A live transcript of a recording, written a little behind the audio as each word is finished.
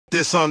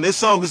This song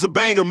is a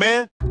banger,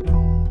 man.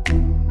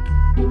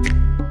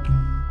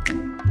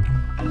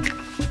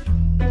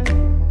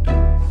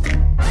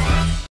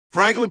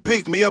 Franklin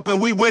picked me up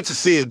and we went to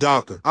see a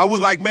doctor. I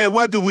was like, man,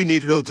 why do we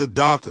need to go to the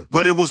doctor?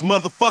 But it was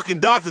motherfucking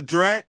Dr.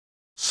 Dre.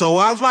 So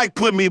I was like,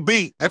 put me a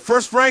beat. At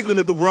first, Franklin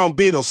had the wrong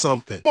beat or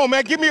something. Come on,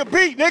 man, give me a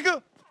beat,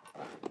 nigga.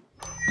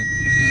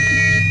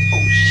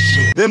 Oh,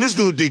 shit. Then this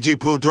dude, DJ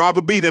Pooh, dropped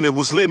a beat and it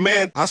was lit,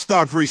 man. I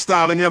started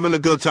freestyling, having a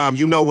good time.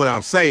 You know what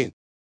I'm saying.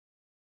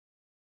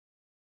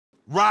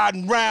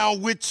 Riding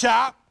round with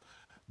Chop,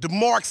 the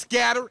mark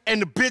scatter, and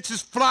the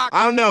bitches flock.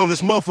 I don't know,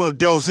 this motherfucker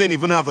doesn't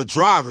even have a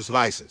driver's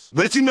license.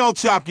 But you know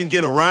Chop can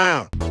get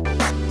around.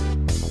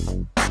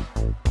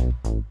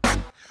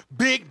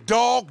 Big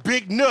dog,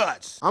 big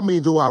nuts. I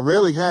mean, do I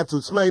really have to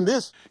explain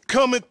this?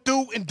 Coming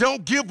through and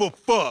don't give a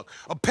fuck.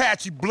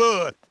 Apache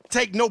blood,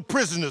 take no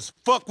prisoners.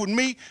 Fuck with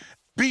me,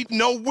 beat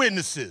no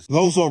witnesses.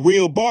 Those are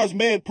real bars,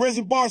 man.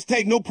 Prison bars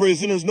take no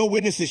prisoners, no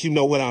witnesses, you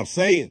know what I'm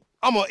saying.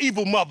 I'm an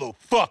evil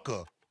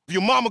motherfucker. If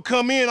your mama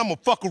come in, I'ma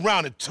fuck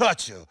around and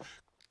touch her.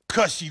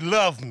 'Cause she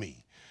love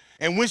me.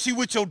 And when she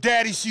with your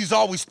daddy, she's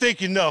always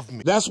thinking of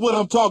me. That's what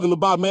I'm talking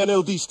about, man.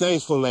 LD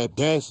stands for lap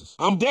dances.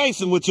 I'm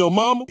dancing with your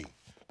mama.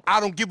 I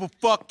don't give a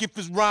fuck if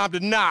it's rhymed or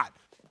not.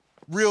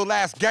 Real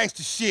ass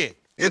gangster shit.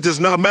 It does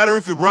not matter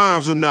if it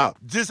rhymes or not.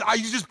 You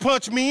just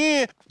punch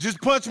me in. Just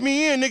punch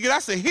me in, nigga.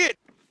 That's a hit.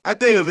 At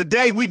the end of the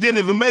day, we didn't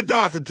even met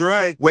Dr.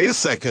 Dre. Wait a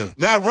second.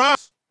 That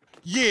rhymes?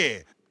 Yeah,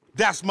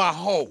 that's my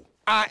hoe.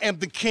 I am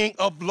the king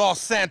of Los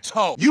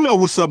Santos. You know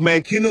what's up,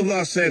 man. King of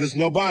Los Santos.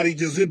 Nobody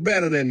just did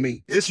better than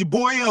me. It's your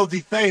boy LD.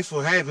 Thanks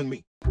for having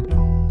me.